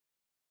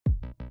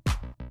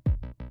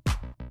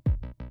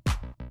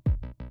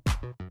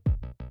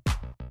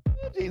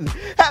Jesus.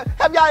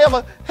 Have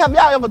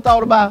y'all ever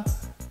thought about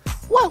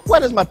where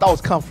does my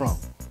thoughts come from?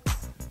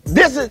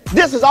 This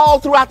is all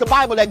throughout the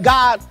Bible that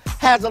God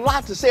has a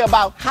lot to say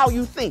about how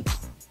you think.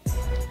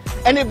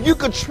 And if you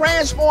could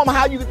transform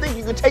how you think,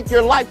 you could take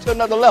your life to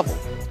another level.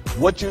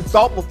 What you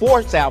thought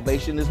before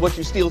salvation is what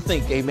you still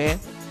think, amen?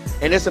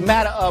 And it's a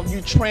matter of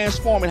you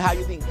transforming how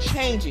you think,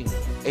 changing,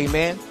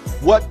 amen,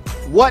 what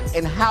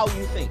and how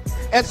you think.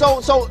 And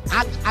so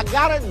I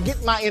gotta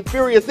get my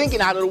inferior thinking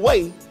out of the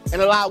way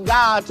and allow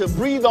God to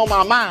breathe on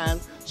my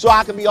mind so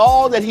I can be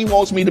all that he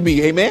wants me to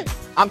be, amen?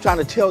 I'm trying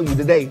to tell you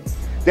today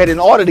that in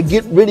order to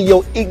get rid of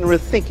your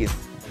ignorant thinking,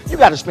 you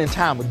got to spend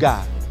time with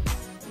God.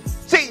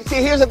 See,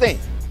 here's the thing.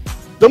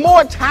 The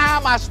more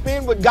time I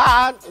spend with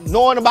God,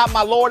 knowing about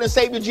my Lord and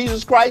Savior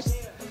Jesus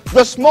Christ,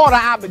 the smarter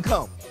I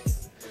become.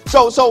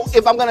 So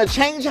if I'm going to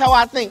change how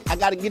I think, I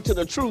got to get to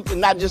the truth and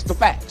not just the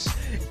facts.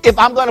 If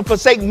I'm going to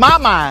forsake my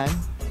mind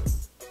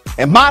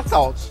and my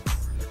thoughts,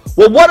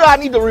 well, what do I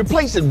need to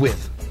replace it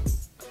with?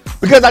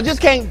 Because I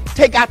just can't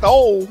take out the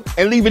old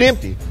and leave it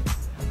empty.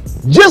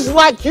 Just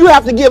like you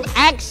have to give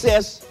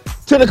access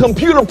to the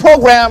computer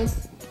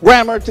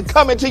programmer to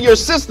come into your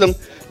system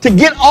to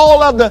get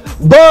all of the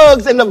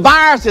bugs and the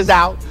viruses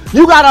out,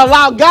 you got to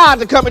allow God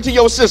to come into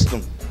your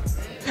system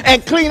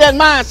and clean that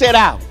mindset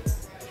out.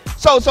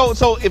 So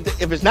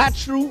if it's not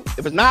true,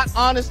 if it's not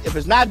honest, if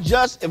it's not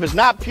just, if it's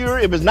not pure,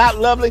 if it's not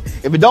lovely,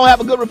 if it don't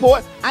have a good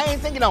report, I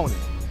ain't thinking on it.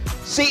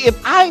 See, if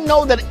I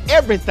know that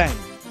everything,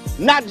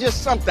 not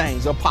just some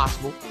things, are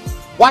possible,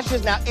 watch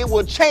this now, it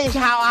will change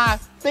how I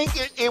think,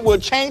 it will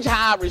change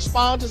how I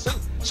respond to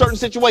certain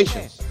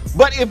situations.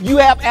 But if you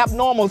have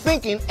abnormal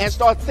thinking and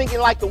start thinking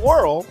like the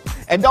world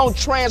and don't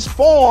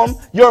transform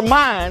your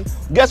mind,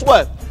 guess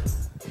what?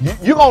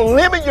 You're going to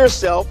limit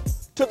yourself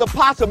to the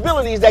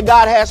possibilities that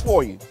God has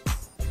for you.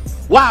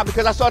 Why?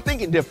 Because I start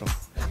thinking different.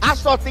 I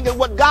start thinking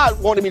what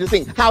God wanted me to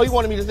think, how he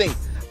wanted me to think.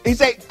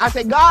 I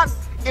say, God,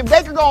 if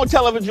they could go on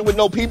television with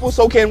no people,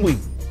 so can we.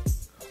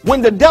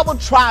 When the devil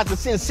tries to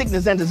send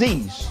sickness and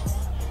disease,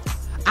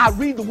 I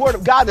read the word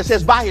of God that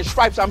says, by his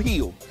stripes I'm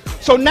healed.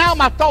 So now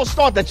my thoughts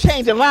start to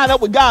change and line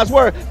up with God's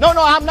word. No,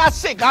 I'm not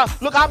sick.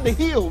 Look, I'm the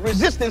healed,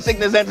 resisting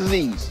sickness and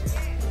disease.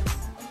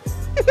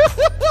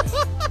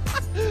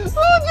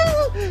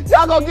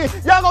 Oh,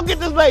 Jesus. Y'all gonna get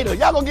this later.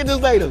 Y'all gonna get this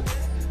later.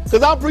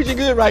 Because I'm preaching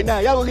good right now.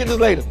 Y'all gonna get this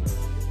later.